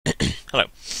Hello.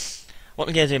 What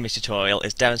I'm going to do in this tutorial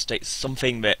is demonstrate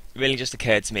something that really just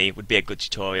occurred to me would be a good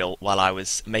tutorial while I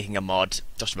was making a mod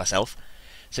just for myself.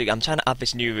 So I'm trying to add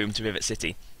this new room to Rivet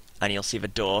City, and you'll see the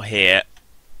door here.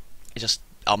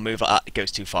 I'll move like that, it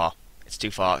goes too far. It's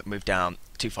too far, move down,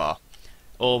 too far.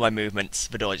 All my movements,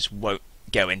 the door just won't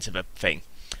go into the thing.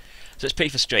 So it's pretty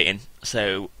frustrating.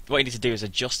 So what you need to do is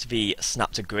adjust the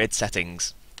snap to grid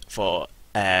settings for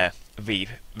the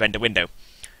render window.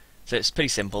 So it's pretty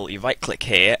simple. You right click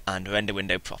here and render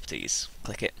window properties.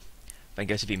 Click it. Then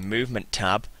go to the movement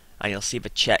tab and you'll see the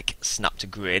check snap to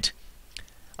grid.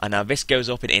 And now this goes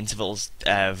up in intervals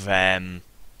of I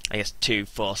guess 2,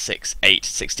 4, 6, 8,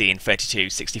 16, 32,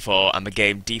 64, and the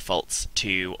game defaults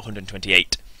to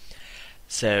 128.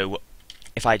 So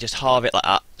if I just halve it like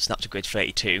that, snap to grid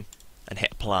 32, and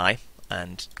hit apply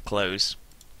and close,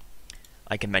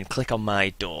 I can then click on my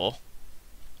door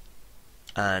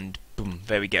and boom,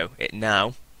 there we go. It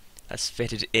now has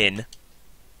fitted in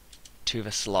to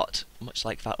the slot, much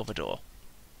like that other door.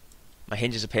 My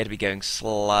hinges appear to be going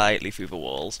slightly through the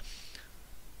walls,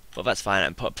 but that's fine.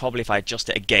 And probably if I adjust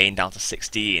it again down to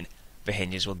 16, the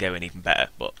hinges will go in even better,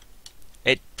 but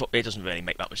it doesn't really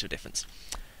make that much of a difference.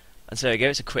 And so there you go,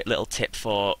 it's a quick little tip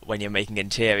for when you're making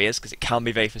interiors, because it can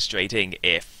be very frustrating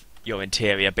if your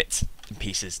interior bits and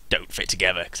pieces don't fit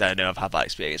together, because I know I've had that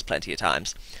experience plenty of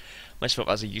times. I just thought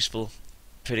that was a useful,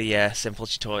 pretty simple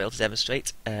tutorial to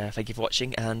demonstrate. Thank you for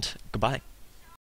watching, and goodbye.